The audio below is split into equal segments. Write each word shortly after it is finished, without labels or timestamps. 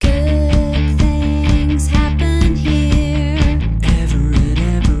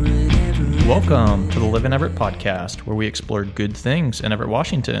Welcome to the Live in Everett podcast, where we explore good things in Everett,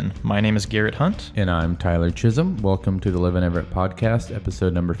 Washington. My name is Garrett Hunt. And I'm Tyler Chisholm. Welcome to the Live in Everett podcast,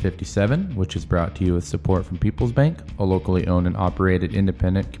 episode number 57, which is brought to you with support from People's Bank, a locally owned and operated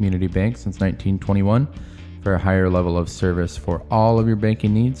independent community bank since 1921. For a higher level of service for all of your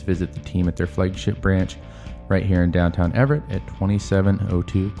banking needs, visit the team at their flagship branch right here in downtown Everett at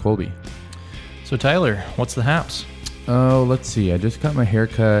 2702 Colby. So Tyler, what's the haps? Oh, let's see. I just got my hair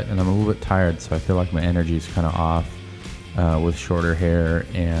cut and I'm a little bit tired, so I feel like my energy is kind of off with shorter hair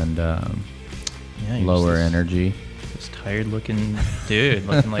and lower energy. This tired looking dude,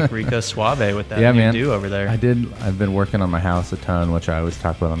 looking like Rico Suave with that man. do over there. I've been working on my house a ton, which I always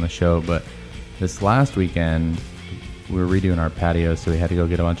talk about on the show, but this last weekend we were redoing our patio, so we had to go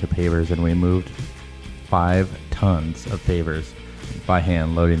get a bunch of pavers, and we moved 5 tons of pavers by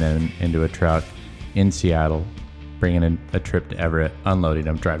hand, loading them into a truck in Seattle, bringing in a trip to Everett, unloading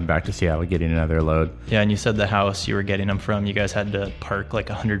them, driving back to Seattle, getting another load. Yeah, and you said the house you were getting them from, you guys had to park like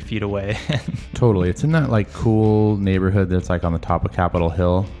 100 feet away. Totally. It's in that like cool neighborhood that's like on the top of Capitol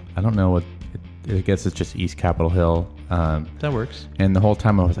Hill. I don't know what, I guess it's just East Capitol Hill. That works. And the whole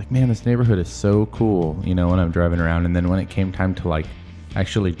time I was like, man, this neighborhood is so cool, you know, when I'm driving around. And then when it came time to like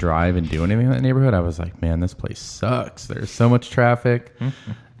actually drive and do anything in that neighborhood, I was like, man, this place sucks. There's so much traffic.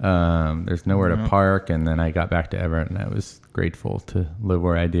 There's nowhere to park. And then I got back to Everett and I was grateful to live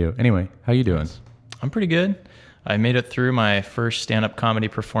where I do. Anyway, how you doing? I'm pretty good. I made it through my first stand-up comedy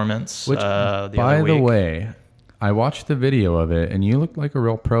performance. Which, by the way, I watched the video of it and you looked like a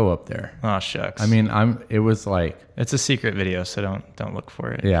real pro up there. Oh, shucks. I mean, it was like, it's a secret video, so don't look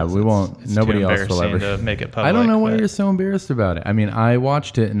for it. Yeah, we won't. It's Nobody too else will ever to make it public. I don't know why you're so embarrassed about it. I mean, I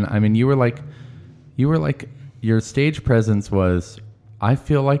watched it and I mean, you were like, your stage presence was, I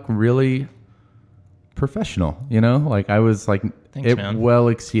feel like, really professional, you know? Like I was like, Thanks, man. Well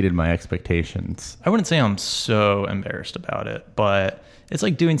exceeded my expectations. I wouldn't say I'm so embarrassed about it, but it's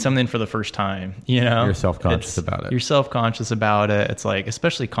like doing something for the first time, you know? You're self-conscious about it. You're self-conscious about it. It's like,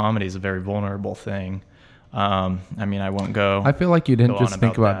 especially comedy is a very vulnerable thing. I mean, I won't go. I feel like you didn't just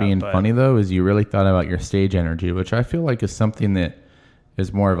think about being funny though, is you really thought about your stage energy, which I feel like is something that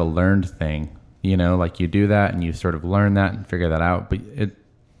is more of a learned thing. You know, like you do that and you sort of learn that and figure that out, but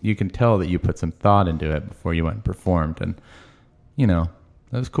you can tell that you put some thought into it before you went and performed, and you know,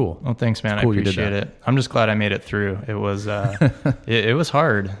 that was cool. Well, thanks, man. Cool, I appreciate it. I'm just glad I made it through. It was it was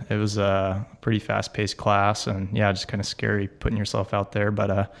hard. It was a pretty fast-paced class, and yeah, just kind of scary putting yourself out there,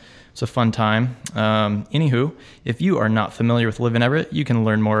 but it's a fun time. Anywho, if you are not familiar with Live in Everett, you can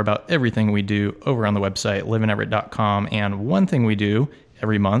learn more about everything we do over on the website, liveineverett.com. And one thing we do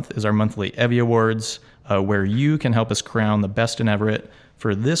every month is our monthly Evie Awards, where you can help us crown the best in Everett.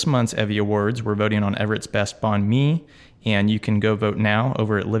 For this month's Evie Awards, we're voting on Everett's Best Bon Me, and you can go vote now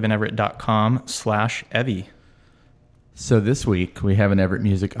over at liveineverett.com/Evie. So this week we have an Everett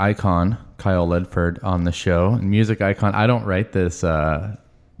music icon, Kyle Ledford, on the show. And music icon, I don't write this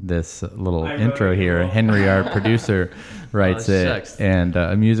little intro here. Henry, our producer, writes it. And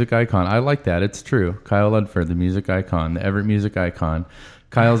a music icon. I like that. It's true. Kyle Ledford, the music icon, the Everett music icon.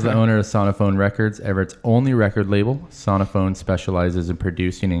 Kyle's the owner of Sonophone Records, Everett's only record label. Sonophone specializes in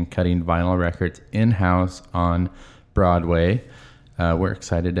producing and cutting vinyl records in-house on Broadway. We're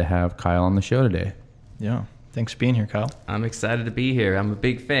excited to have Kyle on the show today. Yeah. Thanks for being here, Kyle. I'm excited to be here. I'm a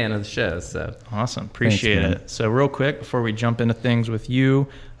big fan of the show. So awesome. Appreciate it. So real quick, before we jump into things with you,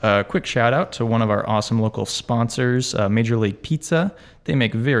 a quick shout out to one of our awesome local sponsors, Major League Pizza. They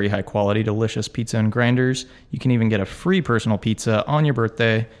make very high quality, delicious pizza and grinders. You can even get a free personal pizza on your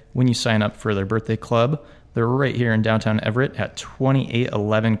birthday when you sign up for their birthday club. They're right here in downtown Everett at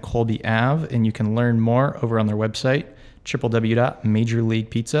 2811 Colby Ave, and you can learn more over on their website,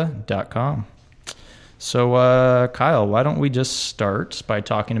 www.majorleaguepizza.com. So, Kyle, why don't we just start by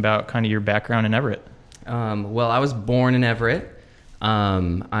talking about kind of your background in Everett? Well, I was born in Everett.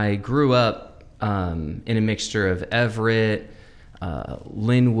 I grew up in a mixture of Everett,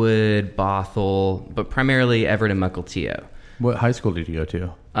 Linwood, Bothell, but primarily Everett and Mukilteo. What high school did you go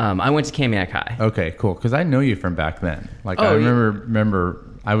to? I went to Kamiak High. Okay, cool. Because I know you from back then. Like I remember.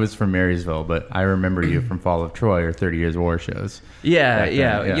 I was from Marysville, but I remember you from Fall of Troy or 30 Years War shows. Yeah.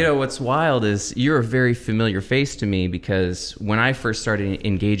 You know, what's wild is you're a very familiar face to me, because when I first started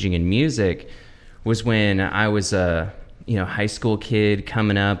engaging in music was when I was a high school kid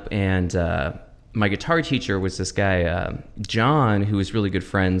coming up, and my guitar teacher was this guy, John, who was really good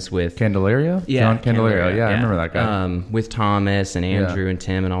friends with... Candelario? Yeah. John Candelario. Yeah, I remember that guy. With Thomas and Andrew and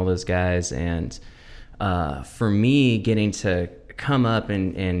Tim and all those guys. And for me, getting to come up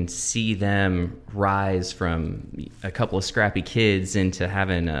and see them rise from a couple of scrappy kids into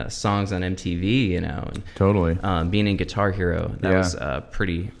having songs on MTV, you know, and totally being in Guitar Hero, that was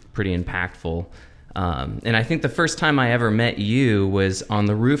pretty impactful. And I think the first time I ever met you was on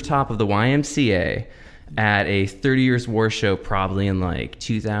the rooftop of the YMCA at a 30 Years War show, probably in like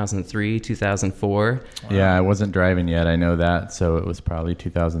 2003, 2004. Yeah, I wasn't driving yet, I know that, so it was probably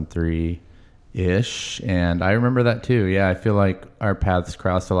 2003-ish, and I remember that too. Yeah, I feel like our paths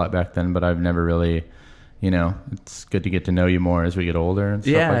crossed a lot back then, but I've never really, you know, it's good to get to know you more as we get older and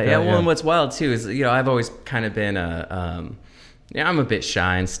stuff like that. Yeah, well, and what's wild too is, you know, I've always kind of been I'm a bit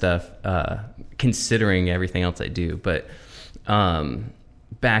shy and stuff, considering everything else I do, but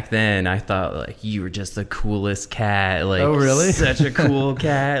back then I thought like you were just the coolest cat. Like, oh really? Such a cool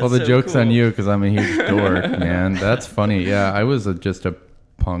cat. Well, the joke's on you because I'm a huge dork, man. That's funny. Yeah, I was just a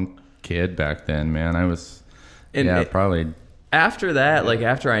punk kid back then, man. I was, probably. After that, like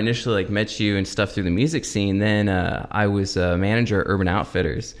after I initially like met you and stuff through the music scene, then I was a manager at Urban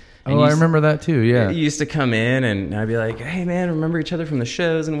Outfitters. And I remember that too. Yeah, you used to come in and I'd be like, "Hey, man, remember each other from the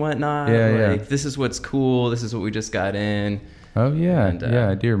shows and whatnot? Like, this is what's cool. This is what we just got in." Oh yeah, and,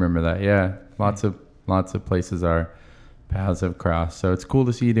 I do remember that. Yeah, lots of places our paths have crossed. So it's cool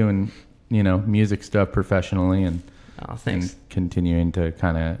to see you doing, you know, music stuff professionally and thanks. And continuing to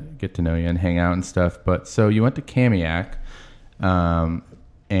kind of get to know you and hang out and stuff. But so you went to Kamiak, and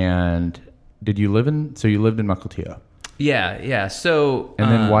you lived in Mukilteo? Yeah. So and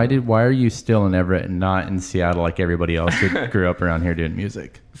then why are you still in Everett and not in Seattle like everybody else who grew up around here doing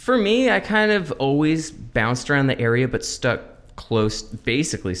music? For me, I kind of always bounced around the area, but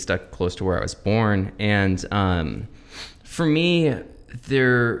basically stuck close to where I was born. And for me,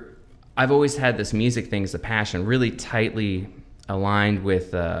 I've always had this music thing as a passion, really tightly aligned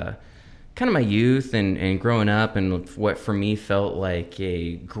with kind of my youth and growing up, and what for me felt like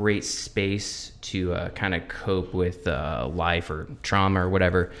a great space to kind of cope with life or trauma or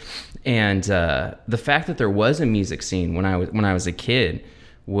whatever. And the fact that there was a music scene when I was a kid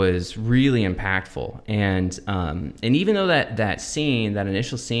was really impactful. And even though that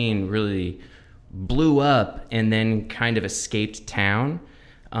initial scene really blew up and then kind of escaped town,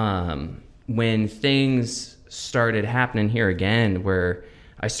 when things started happening here again, where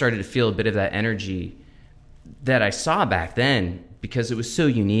I started to feel a bit of that energy that I saw back then, because it was so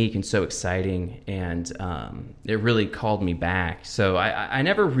unique and so exciting, and it really called me back. So I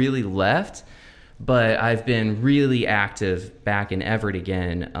never really left, but I've been really active back in Everett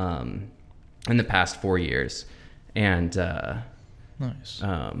again in the past 4 years. And nice.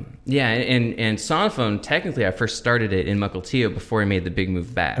 And Sonophone, technically I first started it in Mukilteo before I made the big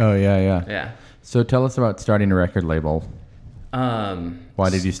move back. Oh yeah. Yeah. So tell us about starting a record label. Why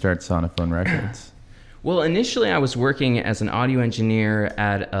did you start Sonophone Records? Well, initially I was working as an audio engineer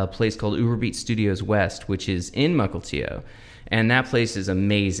at a place called Uberbeat Studios West, which is in Mukilteo. And that place is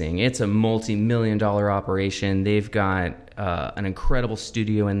amazing. It's a multi-million-dollar operation. They've got an incredible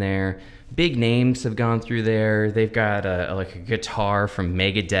studio in there. Big names have gone through there. They've got a guitar from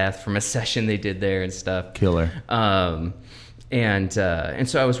Megadeth from a session they did there and stuff. Killer. And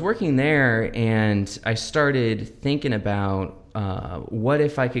so I was working there, and I started thinking about what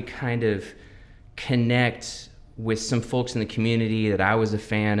if I could kind of connect with some folks in the community that I was a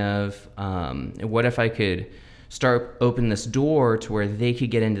fan of. What if I could start opening this door to where they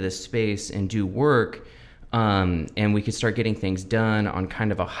could get into this space and do work, and we could start getting things done on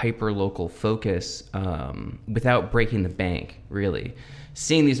kind of a hyper-local focus without breaking the bank, really.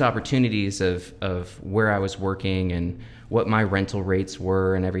 Seeing these opportunities of where I was working and what my rental rates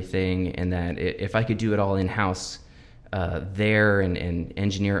were and everything, and that if I could do it all in-house there and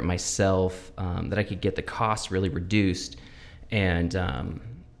engineer it myself, that I could get the costs really reduced. And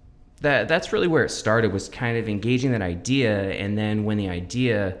that's really where it started, was kind of engaging that idea. And then when the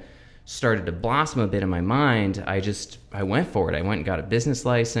idea started to blossom a bit in my mind, I went for it. I went and got a business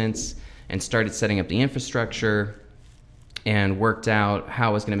license and started setting up the infrastructure and worked out how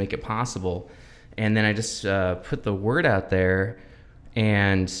I was going to make it possible. And then I just put the word out there.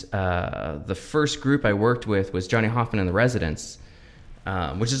 And the first group I worked with was Johnny Hoffman and the Residents,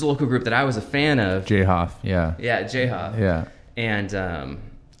 which is a local group that I was a fan of. J-Hoff, yeah. Yeah, J-Hoff. Yeah. And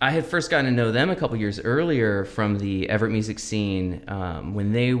I had first gotten to know them a couple years earlier from the Everett music scene,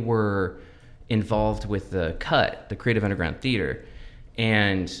 when they were involved with the CUT, the Creative Underground Theater.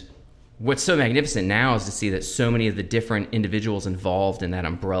 And what's so magnificent now is to see that so many of the different individuals involved in that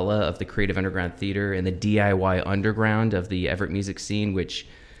umbrella of the Creative Underground Theater and the DIY underground of the Everett music scene, which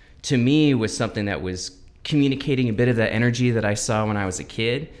to me was something that was communicating a bit of that energy that I saw when I was a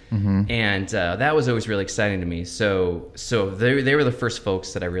kid. Mm-hmm. And that was always really exciting to me. So they were the first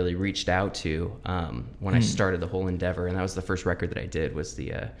folks that I really reached out to when I started the whole endeavor. And that was the first record that I did, was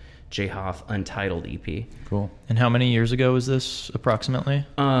the J. Hoff Untitled EP. Cool. And how many years ago was this approximately?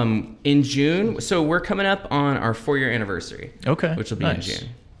 In June. So we're coming up on our 4-year anniversary. Okay. Which will be in June.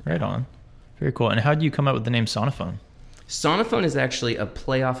 Right on. Very cool. And how did you come up with the name Sonophone? Sonophone is actually a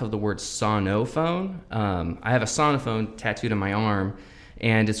play off of the word sonophone. I have a sonophone tattooed on my arm,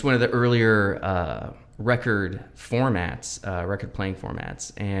 and it's one of the earlier record playing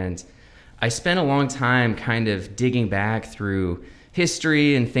formats. And I spent a long time kind of digging back through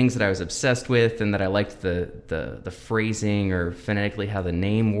history and things that I was obsessed with, and that I liked the phrasing or phonetically how the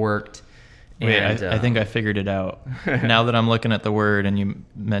name worked. Wait, I think I figured it out. Now that I'm looking at the word and you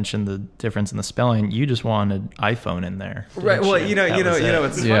mentioned the difference in the spelling, you just wanted iPhone in there. Right. Well, you know,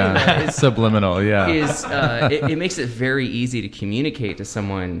 it's funny. Yeah. It's subliminal. Yeah. It makes it very easy to communicate to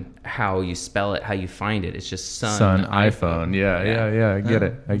someone how you spell it, how you find it. It's just Sun iPhone. Yeah.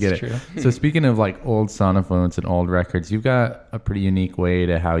 I get it. True. So speaking of like old sonophones and old records, you've got a pretty unique way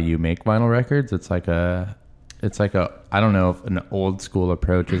to how you make vinyl records. It's like a, I don't know if an old school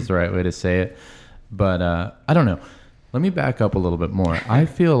approach is the right way to say it, but I don't know. Let me back up a little bit more. I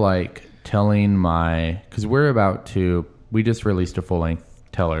feel like because we just released a full length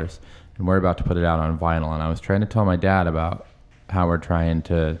Tellers, and we're about to put it out on vinyl. And I was trying to tell my dad about how we're trying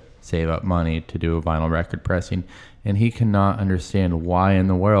to save up money to do a vinyl record pressing. And he cannot understand why in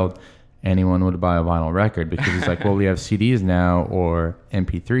the world anyone would buy a vinyl record, because he's like, well, we have CDs now or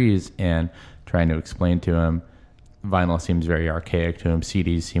MP3s, and trying to explain to him, vinyl seems very archaic to him.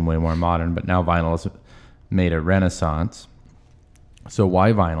 CDs seem way more modern, but now vinyl has made a renaissance. So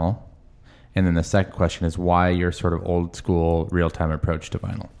why vinyl? And then the second question is why your sort of old school real-time approach to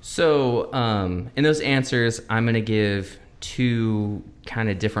vinyl? So in those answers, I'm going to give two kind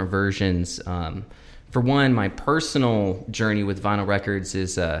of different versions. For one, my personal journey with vinyl records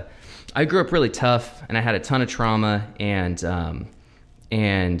is I grew up really tough, and I had a ton of trauma, and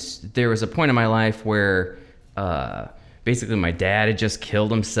there was a point in my life where basically my dad had just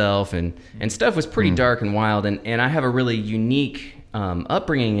killed himself, and stuff was pretty dark and wild. And I have a really unique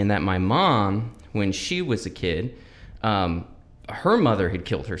upbringing in that my mom, when she was a kid, her mother had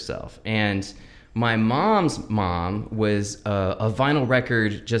killed herself. And my mom's mom was a vinyl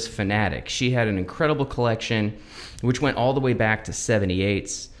record just fanatic. She had an incredible collection, which went all the way back to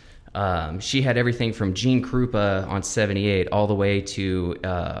 78s. She had everything from Gene Krupa on 78 all the way to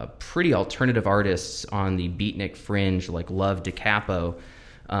pretty alternative artists on the beatnik fringe like Love DiCapo.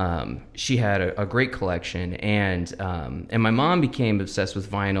 She had a great collection, and my mom became obsessed with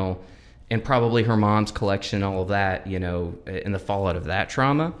vinyl, and probably her mom's collection, all of that, in the fallout of that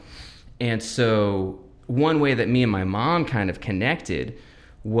trauma. And so one way that me and my mom kind of connected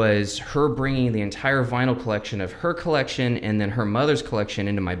was her bringing the entire vinyl collection of her collection and then her mother's collection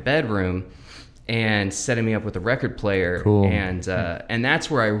into my bedroom and setting me up with a record player. Cool. And that's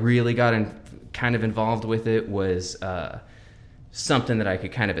where I really got kind of involved with it, was something that I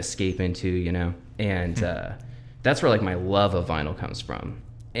could kind of escape into, and that's where like my love of vinyl comes from.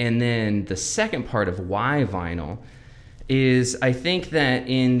 And then the second part of why vinyl is, I think that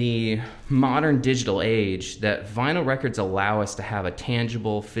in the modern digital age, that vinyl records allow us to have a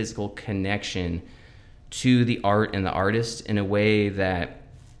tangible physical connection to the art and the artist in a way that,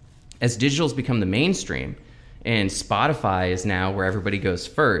 as digital's become the mainstream and Spotify is now where everybody goes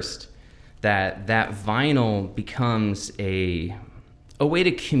first, that vinyl becomes a way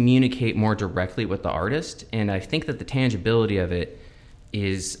to communicate more directly with the artist. And I think that the tangibility of it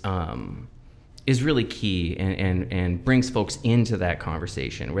is really key, and brings folks into that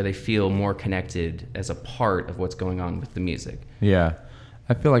conversation where they feel more connected as a part of what's going on with the music. Yeah.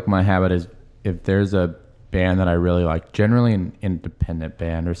 I feel like my habit is, if there's a band that I really like, generally an independent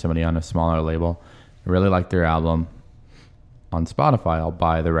band or somebody on a smaller label, I really like their album, on Spotify, I'll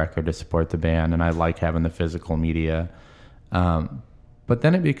buy the record to support the band, and I like having the physical media. But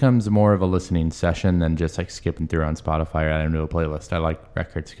then it becomes more of a listening session than just like skipping through on Spotify or adding to a playlist. I like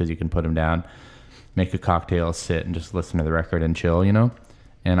records because you can put them down, make a cocktail, sit and just listen to the record and chill,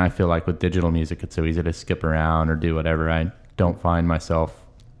 And I feel like with digital music, it's so easy to skip around or do whatever. I don't find myself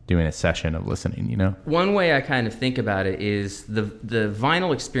doing a session of listening, One way I kind of think about it is the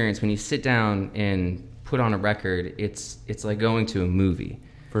vinyl experience. When you sit down and put on a record, it's like going to a movie.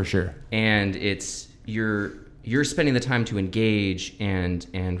 For sure. And it's you're spending the time to engage and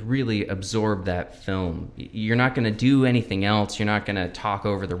really absorb that film. You're not going to do anything else. You're not going to talk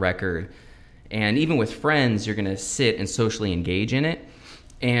over the record. And even with friends, you're going to sit and socially engage in it.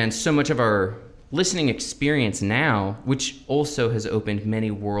 And so much of our listening experience now, which also has opened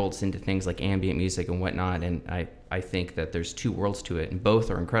many worlds into things like ambient music and whatnot. And I think that there's two worlds to it, and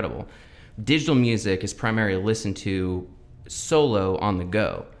both are incredible. Digital music is primarily listened to solo on the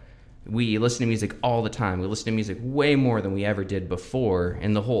go. We listen to music all the time. We listen to music way more than we ever did before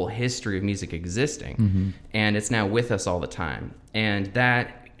in the whole history of music existing. Mm-hmm. And it's now with us all the time. And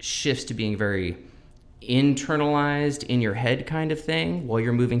that shifts to being very internalized in your head kind of thing while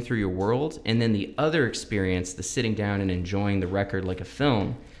you're moving through your world. And then the other experience, the sitting down and enjoying the record like a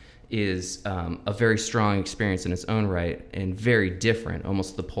film, is a very strong experience in its own right and very different,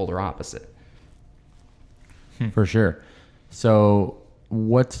 almost the polar opposite. For sure. So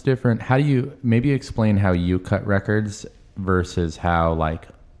what's different? How do you maybe explain how you cut records versus how like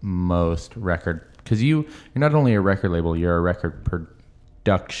most record, because you're not only a record label, you're a record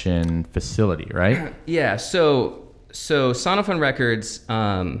production facility, right? Yeah. So Sonophone Records,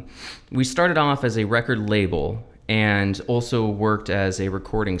 we started off as a record label and also worked as a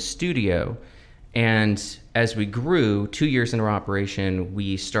recording studio. And as we grew, 2 years into our operation,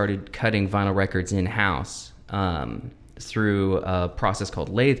 we started cutting vinyl records in-house through a process called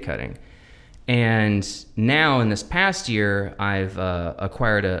lathe cutting. And now in this past year, I've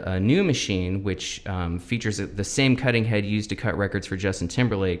acquired a new machine which features the same cutting head used to cut records for Justin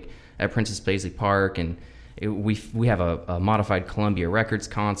Timberlake at Princess Paisley Park, and we have a modified Columbia Records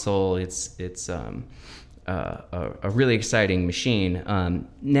console. It's a really exciting machine.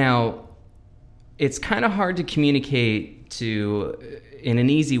 Now, it's kind of hard to communicate in an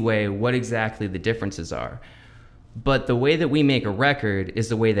easy way what exactly the differences are. But the way that we make a record is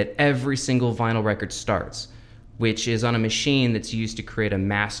the way that every single vinyl record starts, which is on a machine that's used to create a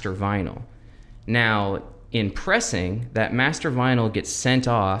master vinyl. Now, in pressing, that master vinyl gets sent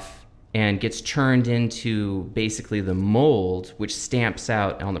off and gets churned into basically the mold, which stamps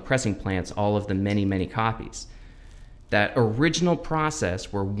out on the pressing plants all of the many, many copies. That original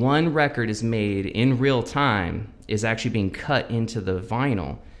process where one record is made in real time is actually being cut into the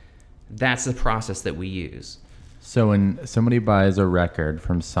vinyl. That's the process that we use. So when somebody buys a record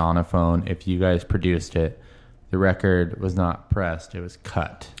from Sonophone, if you guys produced it, the record was not pressed, it was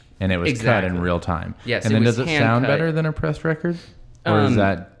cut. And it was cut in real time. Yes, and then does it sound better than a pressed record? Or is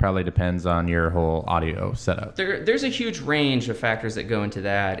that probably depends on your whole audio setup? There's a huge range of factors that go into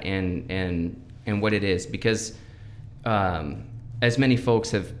that and what it is, because as many folks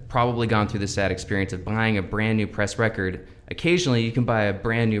have probably gone through the sad experience of buying a brand new pressed record. Occasionally you can buy a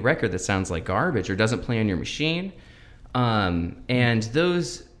brand new record that sounds like garbage or doesn't play on your machine. And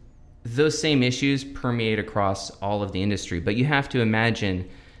those same issues permeate across all of the industry. But you have to imagine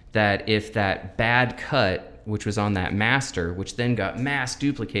that if that bad cut, which was on that master, which then got mass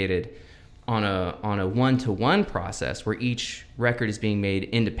duplicated on a one-to-one process where each record is being made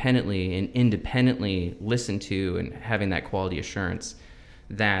independently and independently listened to and having that quality assurance,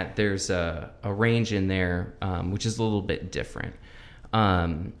 that there's a range in there which is a little bit different.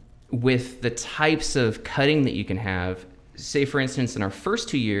 With the types of cutting that you can have, say for instance in our first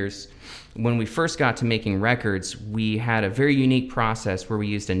 2 years, when we first got to making records, we had a very unique process where we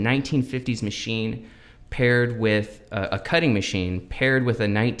used a 1950s machine paired with a cutting machine paired with a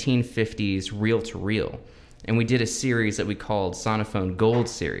 1950s reel-to-reel. And we did a series that we called Sonophone Gold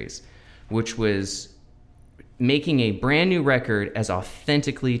Series, which was making a brand new record as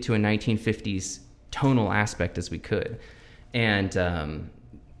authentically to a 1950s tonal aspect as we could. And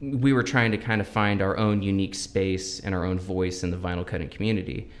we were trying to kind of find our own unique space and our own voice in the vinyl cutting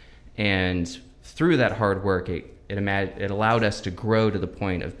community. And through that hard work, it allowed us to grow to the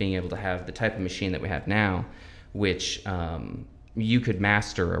point of being able to have the type of machine that we have now, which you could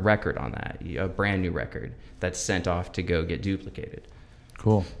master a record on that, a brand new record that's sent off to go get duplicated.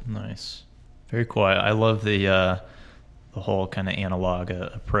 Cool. Nice. Very cool. I love the whole kind of analog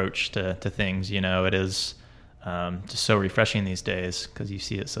approach to things. You know, it is just so refreshing these days because you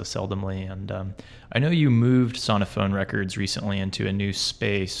see it so seldomly. And I know you moved Sonophone Records recently into a new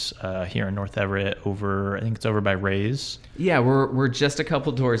space here in North Everett I think it's over by Ray's. Yeah, we're just a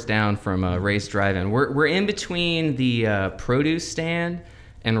couple doors down from Ray's Drive-In. We're in between the produce stand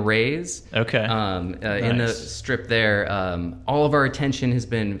and Ray's. Okay. Nice. In the strip there, all of our attention has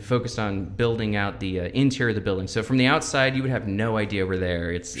been focused on building out the interior of the building. So from the outside, you would have no idea we're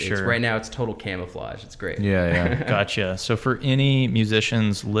there. It's right now it's total camouflage. It's great. Yeah. Gotcha. So for any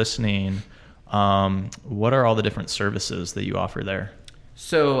musicians listening, what are all the different services that you offer there?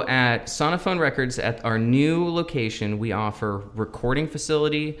 So at Sonophone Records, at our new location, we offer recording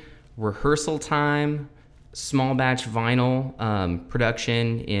facility, rehearsal time, small batch vinyl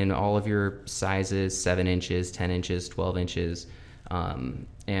production in all of your sizes, 7 inches, 10 inches, 12 inches.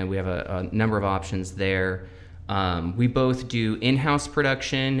 And we have a number of options there. We both do in-house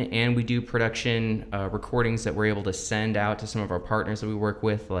production, and we do production recordings that we're able to send out to some of our partners that we work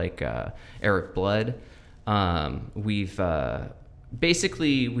with, like Eric Blood. We've tried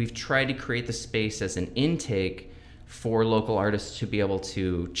to create the space as an intake for local artists to be able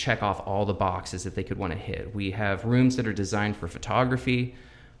to check off all the boxes that they could want to hit. We have rooms that are designed for photography.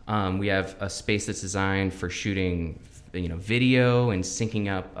 We have a space that's designed for shooting, video and syncing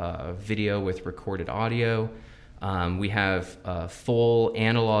up video with recorded audio. We have full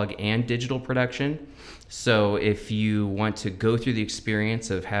analog and digital production. So if you want to go through the experience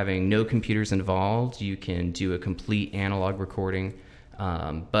of having no computers involved, you can do a complete analog recording.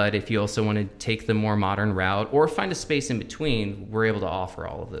 But if you also want to take the more modern route or find a space in between, we're able to offer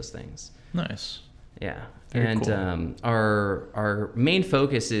all of those things. Nice. Yeah. Very cool. Our main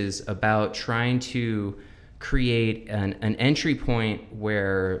focus is about trying to create an entry point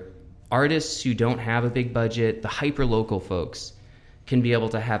where artists who don't have a big budget, the hyper-local folks, can be able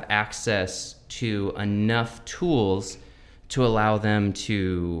to have access to enough tools to allow them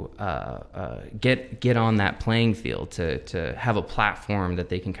to get on that playing field, to have a platform that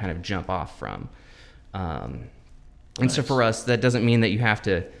they can kind of jump off from. And so for us, that doesn't mean that you have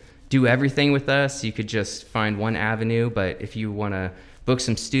to do everything with us. You could just find one avenue, but if you want to book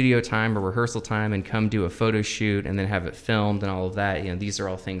some studio time or rehearsal time and come do a photo shoot and then have it filmed and all of that, these are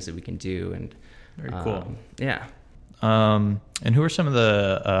all things that we can do. And very cool. Yeah. And who are some of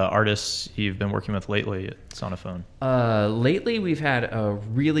the artists you've been working with lately at Sonophone? Lately, we've had a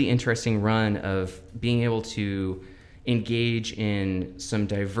really interesting run of being able to engage in some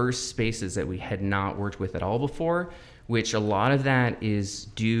diverse spaces that we had not worked with at all before, which a lot of that is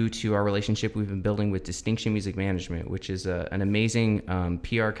due to our relationship we've been building with Distinction Music Management, which is an amazing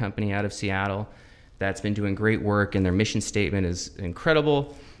PR company out of Seattle that's been doing great work, and their mission statement is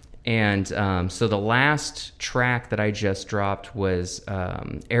incredible. And so the last track that I just dropped was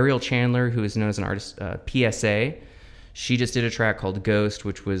Ariel Chandler, who is known as an artist, PSA. She just did a track called Ghost,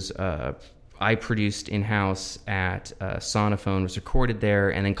 which was I produced in-house at Sonophone, was recorded there,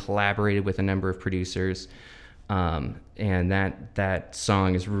 and then collaborated with a number of producers. And that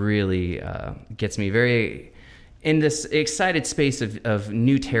song is really gets me very in this excited space of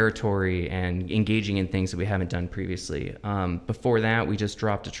new territory and engaging in things that we haven't done previously. Before that, we just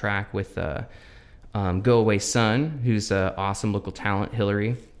dropped a track with Go Away Sun, who's an awesome local talent,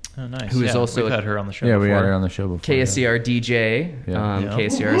 Hillary. Oh, nice. Who is also we've had her on the show Yeah, before. we had her on the show before. KSCR DJ. Yeah.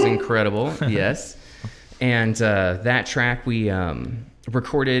 KSCR is incredible. Yes. And that track we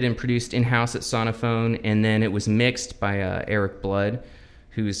recorded and produced in-house at Sonophone, and then it was mixed by Eric Blood,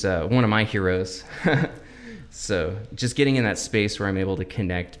 who's one of my heroes. So just getting in that space where I'm able to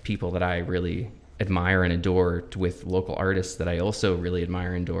connect people that I really admire and adore with local artists that I also really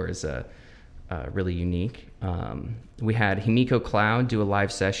admire and adore is really unique. We had Himiko Cloud do a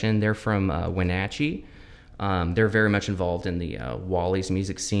live session. They're from Wenatchee. They're very much involved in the Wally's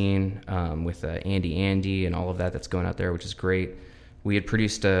music scene with Andy and all of that's going out there, which is great. We had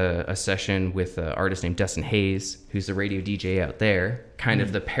produced a session with an artist named Dustin Hayes, who's a radio DJ out there, kind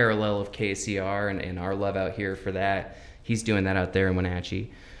of the parallel of KCR and our love out here for that. He's doing that out there in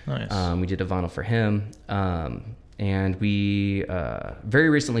Wenatchee. Nice. We did a vinyl for him. And we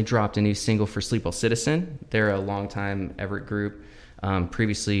very recently dropped a new single for Sleepwell Citizen. They're a longtime Everett group,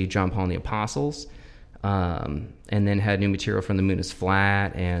 previously John Paul and the Apostles, and then had new material from The Moon is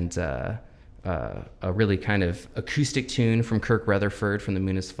Flat and a really kind of acoustic tune from Kirk Rutherford from The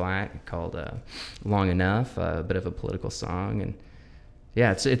Moon is Flat called Long Enough, a bit of a political song. And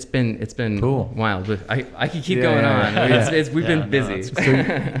yeah, it's been cool. Wild. But I could keep going on. We've been busy. So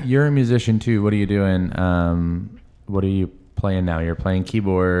you're a musician too. What are you doing? What are you playing now? You're playing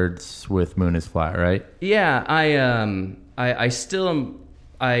keyboards with Moon is Flat, right? Yeah, I still am.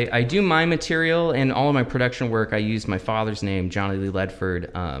 I do my material and all of my production work. I use my father's name, Johnny Lee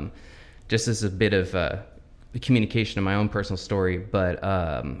Ledford, just as a bit of communication of my own personal story. But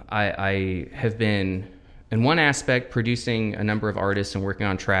I have been, in one aspect, producing a number of artists and working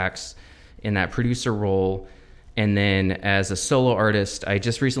on tracks in that producer role. And then as a solo artist, I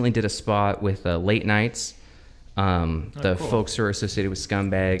just recently did a spot with Late Nights, cool. Folks who are associated with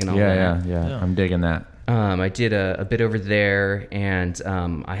Scumbag and all that. Yeah. I'm digging that. I did a bit over there, and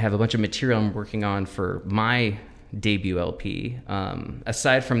I have a bunch of material I'm working on for my debut LP.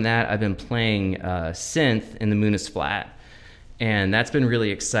 Aside from that, I've been playing synth in The Moon is Flat, and that's been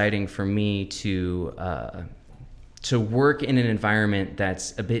really exciting for me to work in an environment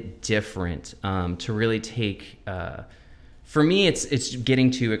that's a bit different, to really take... For me, it's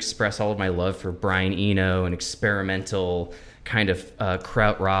getting to express all of my love for Brian Eno and experimental kind of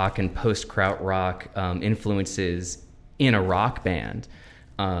krautrock and post-krautrock influences in a rock band,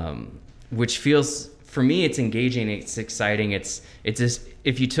 which feels, for me, it's engaging, it's exciting. It's just,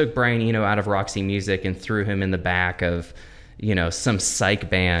 if you took Brian Eno out of Roxy Music and threw him in the back of, some psych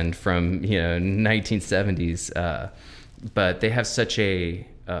band from 1970s, but they have such a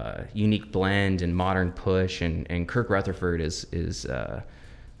unique blend and modern push, and Kirk Rutherford is a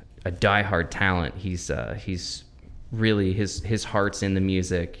diehard talent. He's really, his heart's in the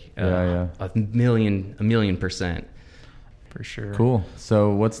music. A million %. For sure. Cool.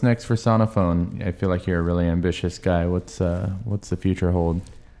 So what's next for Sonophone? I feel like you're a really ambitious guy. What's the future hold?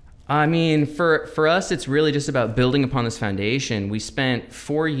 I mean, for us, it's really just about building upon this foundation. We spent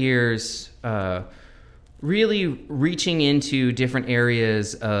 4 years really reaching into different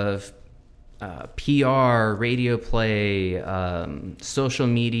areas of PR, radio play, social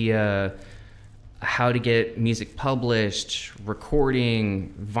media, how to get music published,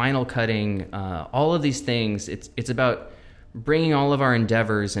 recording, vinyl cutting, all of these things. It's about bringing all of our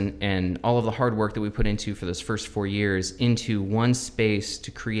endeavors and all of the hard work that we put into for those first 4 years into one space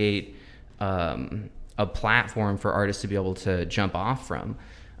to create a platform for artists to be able to jump off from.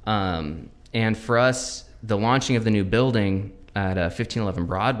 And for us, the launching of the new building at 1511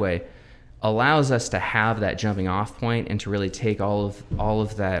 Broadway allows us to have that jumping off point and to really take all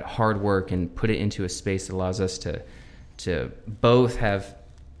of that hard work and put it into a space that allows us to both have,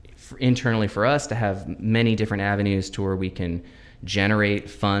 internally for us, to have many different avenues to where we can generate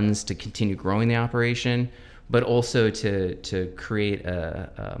funds to continue growing the operation, but also to create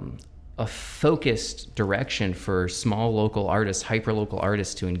a focused direction for small local artists, hyper local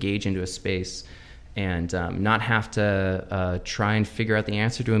artists, to engage into a space and not have to try and figure out the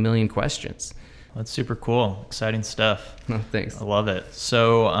answer to a million questions. That's super cool. Exciting stuff. Oh, thanks. I love it.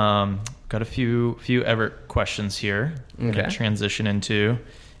 So got a few Everett questions here. I'm going to transition into,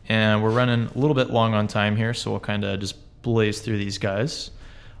 and we're running a little bit long on time here, so we'll kind of just blaze through these guys.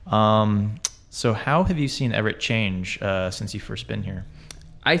 So how have you seen Everett change since you've first been here?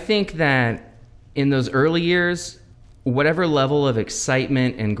 I think that in those early years, whatever level of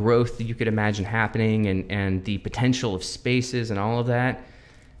excitement and growth that you could imagine happening and the potential of spaces and all of that,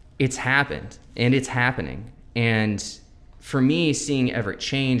 it's happened and it's happening. And for me, seeing Everett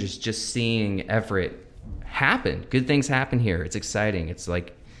change is just seeing Everett happen. Good things happen here. It's exciting. It's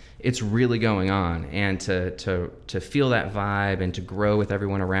like, it's really going on. And to feel that vibe and to grow with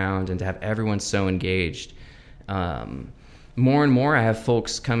everyone around and to have everyone so engaged. More and more, I have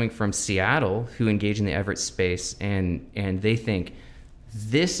folks coming from Seattle who engage in the Everett space, and they think,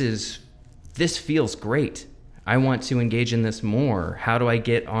 this feels great. I want to engage in this more. How do I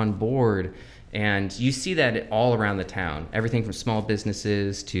get on board? And you see that all around the town. Everything from small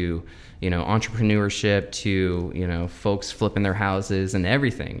businesses to, entrepreneurship to, folks flipping their houses and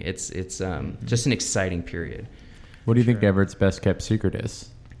everything. It's just an exciting period. What do you think Everett's best kept secret is?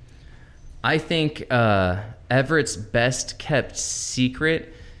 I think Everett's best kept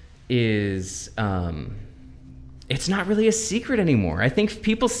secret is it's not really a secret anymore. I think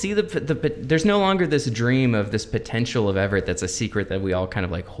people see there's no longer this dream of this potential of Everett that's a secret that we all kind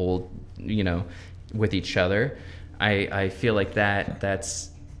of like hold, with each other. I feel like that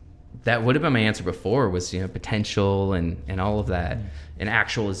would have been my answer before, was potential and all of that, and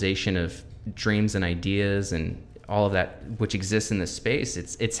actualization of dreams and ideas and all of that which exists in this space.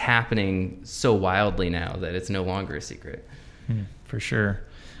 It's happening so wildly now that it's no longer a secret. For sure.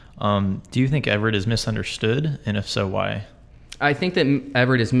 Do you think Everett is misunderstood? And if so, why? I think that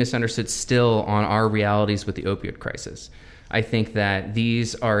Everett is misunderstood still on our realities with the opioid crisis. I think that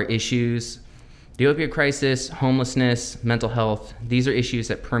these are issues, the opioid crisis, homelessness, mental health, these are issues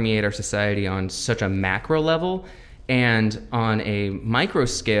that permeate our society on such a macro level. And on a micro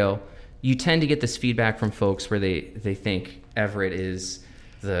scale, you tend to get this feedback from folks where they think Everett is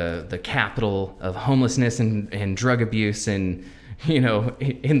the capital of homelessness and drug abuse and,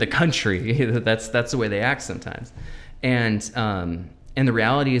 in the country. That's the way they act sometimes. And the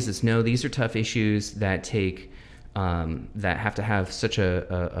reality is no, these are tough issues that take, that have to have such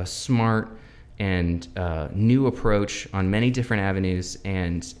a smart and new approach on many different avenues.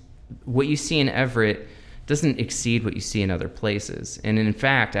 And what you see in Everett doesn't exceed what you see in other places. And in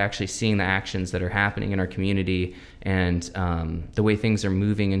fact, actually seeing the actions that are happening in our community and the way things are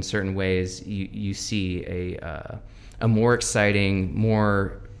moving in certain ways, you see a more exciting,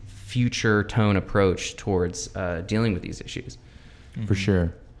 more future tone approach towards dealing with these issues. For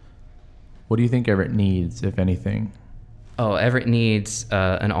sure. What do you think Everett needs, if anything? Oh, Everett needs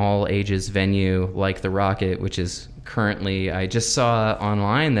an all-ages venue like the Rocket, which is currently, I just saw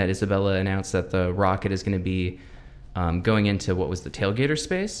online that Isabella announced that the Rocket is going to be going into what was the Tailgater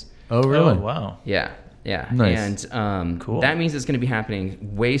space. Oh, really? Oh, wow. Yeah. Yeah. Nice. And Cool. that means it's going to be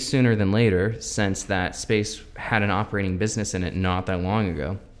happening way sooner than later, since that space had an operating business in it not that long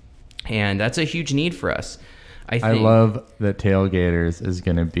ago. And that's a huge need for us. I think. love that Tailgaters is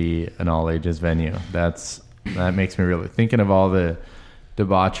going to be an all ages venue. That makes me really thinking of all the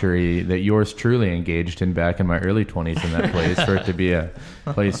debauchery that yours truly engaged in back in my early 20s in that place, for it to be a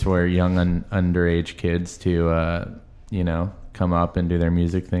place where young underage kids to come up and do their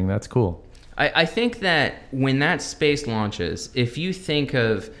music thing. That's cool. I think that when that space launches, if you think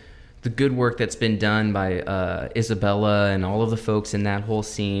of the good work that's been done by Isabella and all of the folks in that whole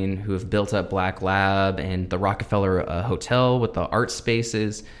scene who have built up Black Lab and the Rockefeller Hotel with the art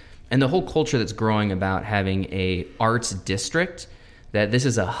spaces, and the whole culture that's growing about having a arts district, that this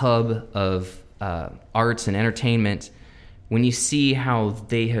is a hub of arts and entertainment. When you see how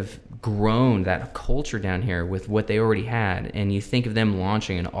they have grown that culture down here with what they already had, and you think of them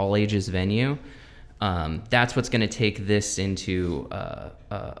launching an all ages venue, that's what's going to take this into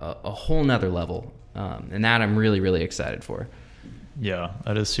a whole nother level. And that I'm really, really excited for. Yeah,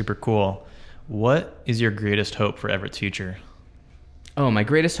 that is super cool. What is your greatest hope for Everett's future? Oh, my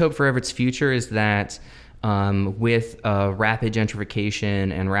greatest hope for Everett's future is that with rapid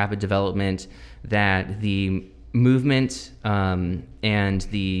gentrification and rapid development, that the movement and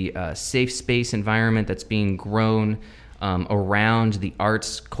the safe space environment that's being grown around the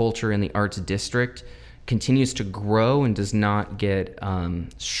arts culture in the arts district continues to grow and does not get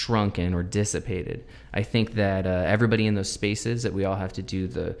shrunken or dissipated. I think that everybody in those spaces, that we all have to do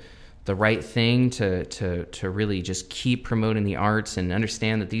the right thing to really just keep promoting the arts and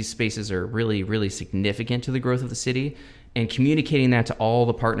understand that these spaces are really, really significant to the growth of the city, and communicating that to all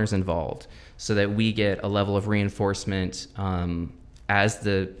the partners involved, so that we get a level of reinforcement as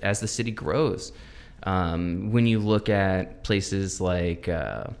the city grows. When you look at places like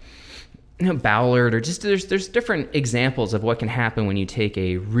Ballard, or just there's different examples of what can happen when you take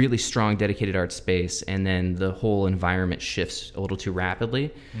a really strong dedicated art space and then the whole environment shifts a little too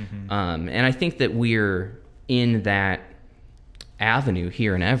rapidly. Mm-hmm. And I think that we're in that avenue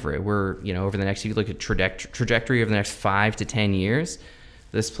here in Everett. We're, over the next, if you look at trajectory over the next 5 to 10 years,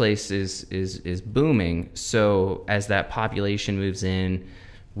 this place is booming. So as that population moves in,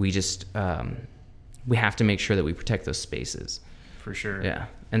 we just we have to make sure that we protect those spaces. For sure. Yeah,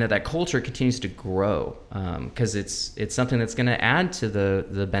 and that culture continues to grow, because it's something that's going to add to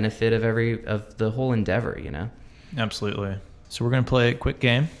the benefit of the whole endeavor. Absolutely. So we're going to play a quick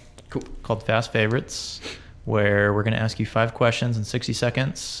game called Fast Favorites, where we're going to ask you 5 questions in 60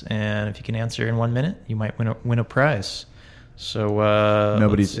 seconds, and if you can answer in 1 minute, you might win a prize. So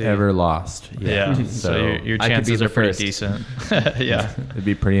nobody's ever lost. Yeah. So your chances are pretty decent. Yeah. It'd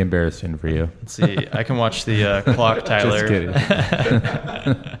be pretty embarrassing for you. Let's see. I can watch the clock, Tyler. Just kidding.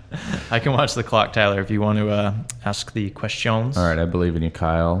 I can watch the clock, Tyler, if you want to ask the questions. All right. I believe in you,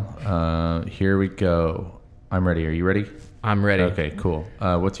 Kyle. Here we go. I'm ready. Are you ready? I'm ready. Okay, cool.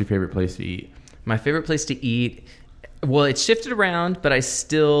 What's your favorite place to eat? My favorite place to eat, well, it's shifted around, but I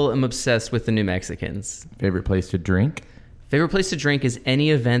still am obsessed with the New Mexicans. Favorite place to drink? Favorite place to drink is any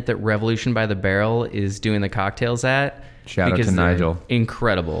event that Revolution by the Barrel is doing the cocktails at. Shout out to Nigel.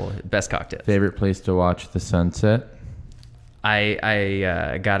 Incredible. Best cocktails. Favorite place to watch the sunset?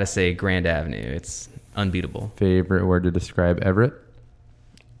 I gotta say Grand Avenue. It's unbeatable. Favorite word to describe Everett?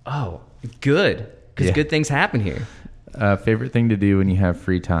 Oh, good. Because good things happen here. Favorite thing to do when you have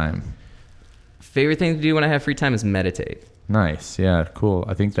free time? Favorite thing to do when I have free time is meditate. Nice. Yeah, cool.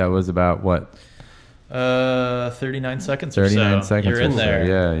 I think that was about what? 39 seconds 39 or so. seconds. You're in there.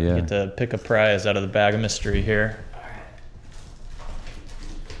 Yeah. You get to pick a prize out of the bag of mystery here.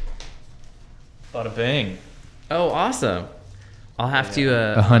 Bada bing. Oh, awesome. I'll have to...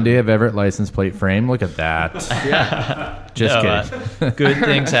 a Hyundai of Everett license plate frame. Look at that. Yeah. Just kidding. Good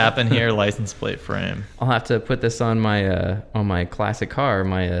things happen here. License plate frame. I'll have to put this on my classic car,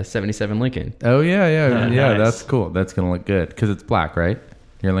 my 77 Lincoln. Oh, yeah. Nice. That's cool. That's going to look good. Because it's black, right?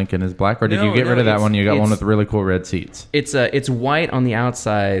 Your Lincoln is black? Or did you get rid of that one? You got one with really cool red seats. It's white on the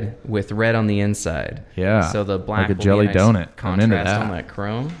outside with red on the inside. Yeah. So the black like a jelly will be a nice donut. I'm into contrast that. on that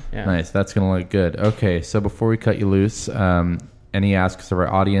chrome. Yeah. Nice. That's going to look good. Okay, so before we cut you loose, any asks of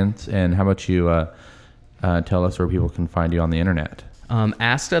our audience, and how about you tell us where people can find you on the internet?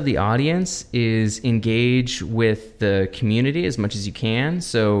 Asked of the audience is engage with the community as much as you can.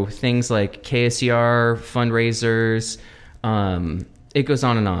 So things like KSER, fundraisers, it goes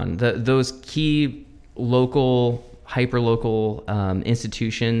on and on. Those key local, hyper-local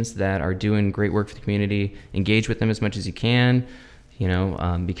institutions that are doing great work for the community, engage with them as much as you can.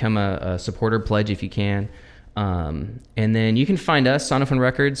 Become a supporter, pledge if you can. And then you can find us, Sonophone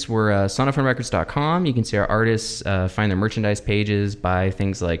Records. We're sonophonerecords.com. You can see our artists, find their merchandise pages, buy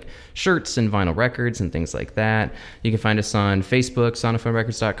things like shirts and vinyl records and things like that. You can find us on Facebook,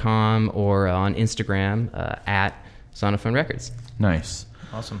 sonophonerecords.com, or on Instagram at Sonophone Records. Nice.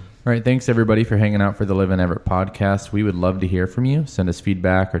 Awesome. All right, thanks everybody for hanging out for the Live in Everett podcast. We would love to hear from you. Send us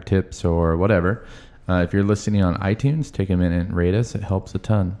feedback or tips or whatever. If you're listening on iTunes, take a minute and rate us. It helps a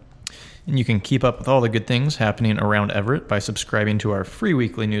ton. And you can keep up with all the good things happening around Everett by subscribing to our free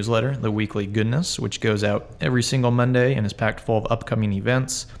weekly newsletter, The Weekly Goodness, which goes out every single Monday and is packed full of upcoming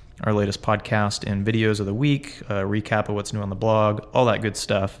events, our latest podcast and videos of the week, a recap of what's new on the blog, all that good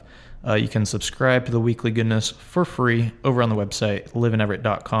stuff. You can subscribe to The Weekly Goodness for free over on the website,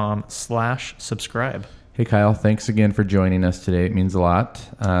 liveineverett.com/subscribe. Hey, Kyle, thanks again for joining us today. It means a lot.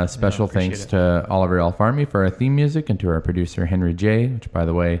 Special thanks to Oliver Alfarmi for our theme music and to our producer, Henry J., which, by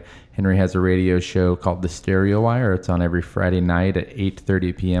the way, Henry has a radio show called The Stereo Wire. It's on every Friday night at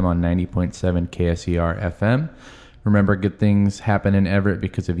 8:30 p.m. on 90.7 KSER FM. Remember, good things happen in Everett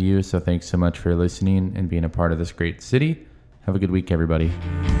because of you, so thanks so much for listening and being a part of this great city. Have a good week, everybody.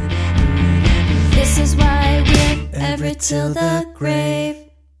 This is why we're Everett till the grave.